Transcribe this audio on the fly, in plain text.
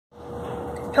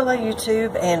Hello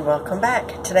YouTube and welcome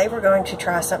back. Today we're going to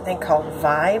try something called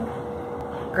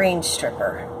Vibe Green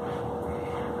Stripper.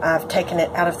 I've taken it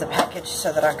out of the package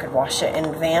so that I could wash it in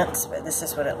advance, but this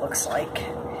is what it looks like.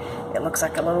 It looks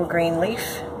like a little green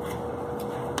leaf.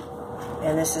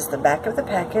 And this is the back of the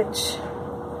package.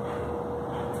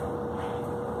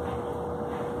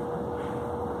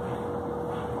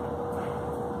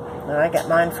 Now, I got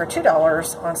mine for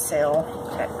 $2 on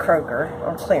sale at Kroger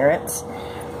on clearance.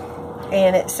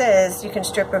 And it says you can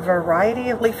strip a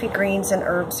variety of leafy greens and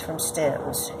herbs from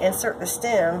stems. Insert the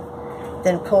stem,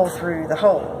 then pull through the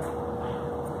hole.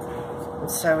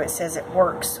 And so it says it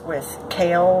works with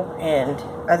kale and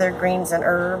other greens and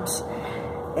herbs.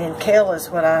 And kale is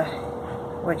what I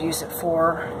would use it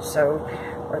for. So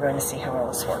we're going to see how well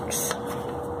this works.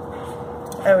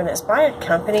 Oh, and it's by a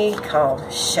company called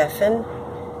Chefin,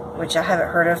 which I haven't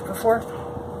heard of before.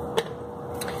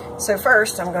 So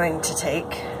first I'm going to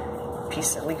take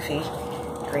piece of leafy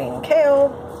green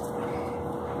kale,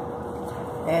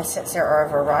 and since there are a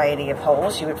variety of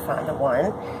holes, you would find the one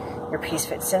your piece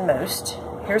fits in most.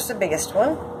 Here's the biggest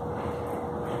one,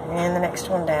 and the next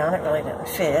one down, it really didn't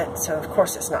fit, so of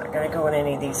course it's not going to go in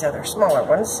any of these other smaller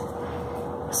ones,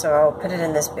 so I'll put it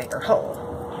in this bigger hole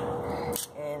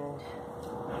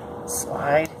and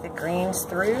slide the greens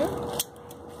through.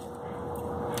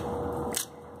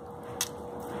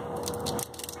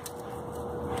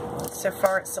 So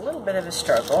far, it's a little bit of a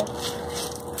struggle.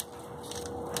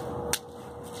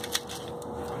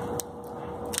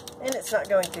 And it's not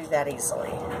going through that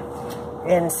easily.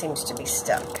 And seems to be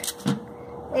stuck.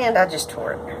 And I just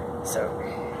tore it.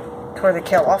 So, tore the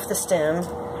kale off the stem.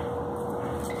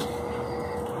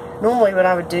 Normally what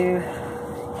I would do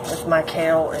with my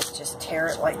kale is just tear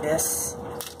it like this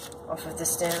off of the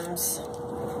stems.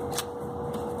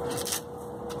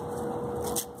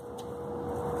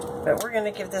 But we're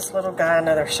going to give this little guy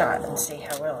another shot and see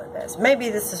how well it does. Maybe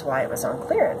this is why it was on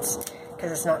clearance,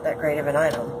 because it's not that great of an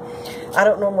item. I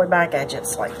don't normally buy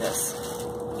gadgets like this.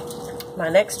 My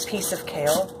next piece of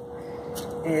kale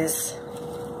is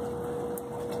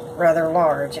rather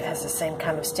large. It has the same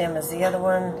kind of stem as the other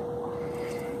one.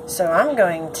 So I'm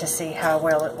going to see how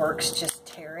well it works just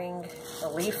tearing the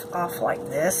leaf off like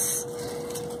this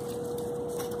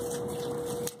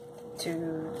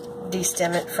to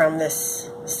destem it from this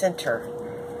center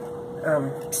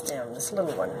stem, this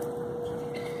little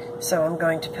one. So I'm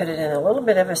going to put it in a little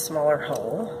bit of a smaller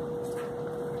hole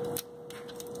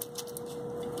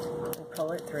and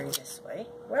pull it through this way.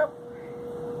 Well,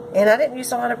 and I didn't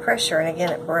use a lot of pressure, and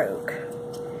again it broke.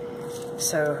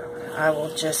 So I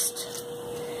will just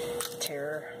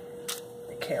tear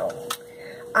the kale.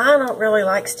 I don't really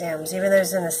like stems, even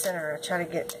those in the center. I try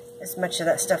to get as much of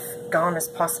that stuff gone as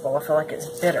possible. I feel like it's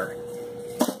bitter.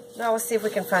 Now let's see if we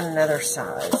can find another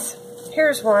size.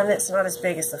 Here's one that's not as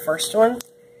big as the first one.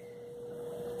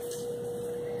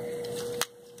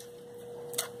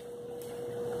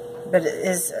 But it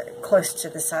is close to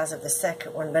the size of the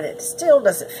second one, but it still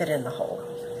doesn't fit in the hole.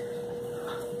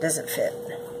 It doesn't fit.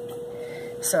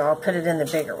 So I'll put it in the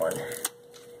bigger one.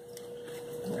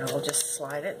 And I'll just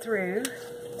slide it through,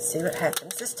 see what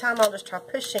happens. This time I'll just try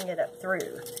pushing it up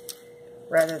through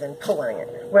rather than pulling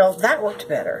it. Well, that worked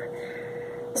better.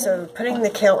 So putting the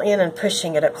kale in and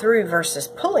pushing it up through versus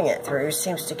pulling it through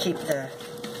seems to keep the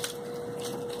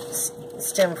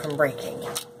stem from breaking.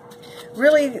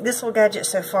 Really, this little gadget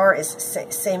so far is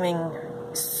seeming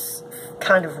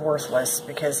kind of worthless,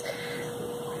 because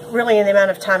really in the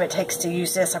amount of time it takes to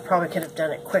use this, I probably could have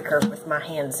done it quicker with my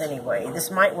hands anyway. This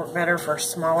might work better for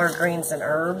smaller greens and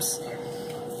herbs.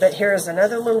 But here's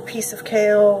another little piece of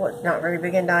kale, not very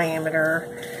big in diameter.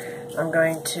 I'm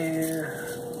going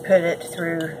to put it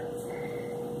through.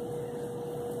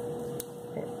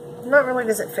 Not really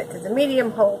does it fit to the medium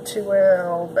hole too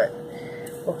well, but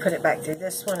we'll put it back through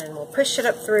this one and we'll push it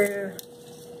up through,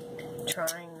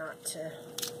 trying not to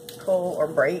pull or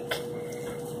break.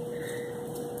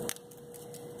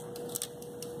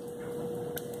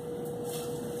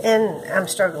 And I'm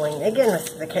struggling again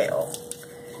with the kale.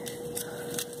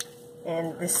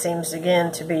 And this seems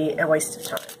again to be a waste of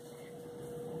time.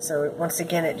 So once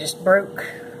again it just broke.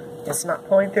 It's not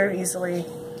pulling through easily.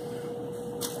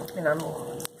 And I'm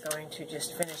going to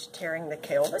just finish tearing the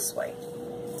kale this way.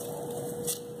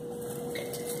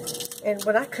 And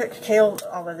when I cook kale,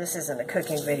 although this isn't a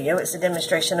cooking video, it's a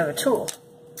demonstration of a tool.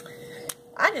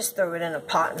 I just throw it in a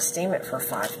pot and steam it for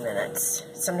 5 minutes.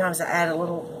 Sometimes I add a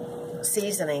little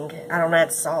seasoning. I don't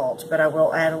add salt, but I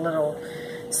will add a little,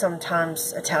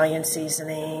 sometimes Italian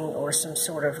seasoning or some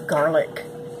sort of garlic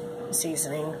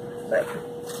seasoning. But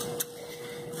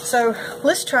so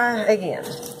let's try again.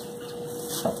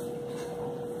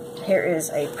 Here is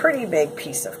a pretty big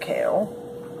piece of kale.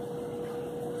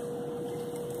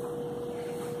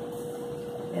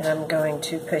 And I'm going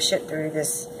to push it through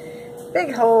this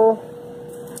big hole.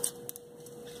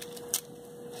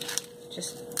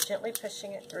 Just gently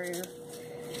pushing it through.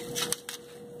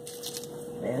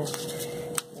 And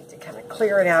need to kind of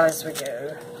clear it out as we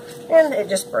go. And it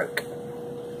just broke.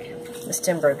 The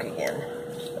stem broke again.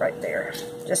 Right there.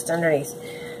 Just underneath.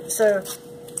 So,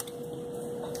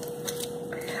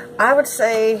 I would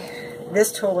say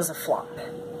this tool is a flop.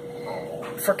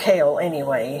 For kale,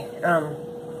 anyway.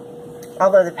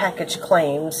 Although the package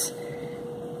claims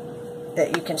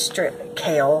that you can strip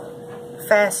kale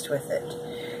fast with it.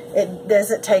 It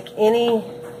doesn't take any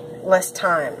less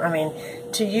time. I mean,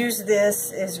 to use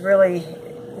this is really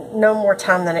no more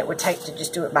time than it would take to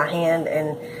just do it by hand,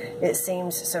 and it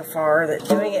seems so far that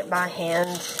doing it by hand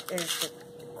is the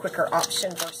quicker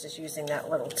option versus using that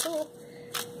little tool.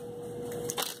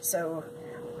 So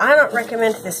I don't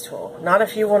recommend this tool, not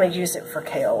if you want to use it for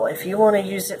kale. If you want to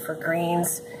use it for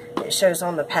greens, it shows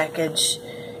on the package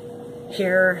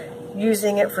here,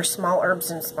 using it for small herbs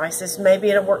and spices, maybe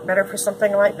it'll work better for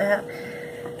something like that.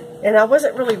 And I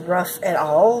wasn't really rough at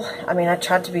all. I mean, I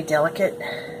tried to be delicate,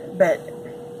 but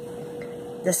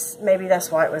this, maybe that's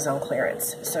why it was on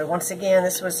clearance. So once again,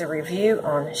 this was a review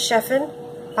on Chef'n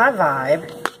by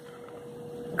Vibe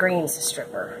Greens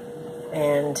Stripper.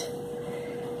 And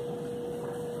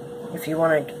if you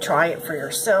want to try it for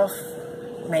yourself,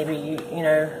 maybe you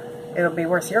know, it'll be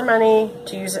worth your money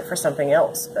to use it for something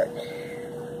else, but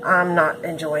I'm not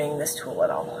enjoying this tool at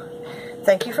all.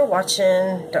 Thank you for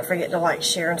watching. Don't forget to like,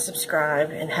 share, and subscribe,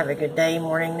 and have a good day,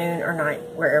 morning, noon, or night,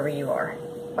 wherever you are.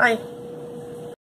 Bye.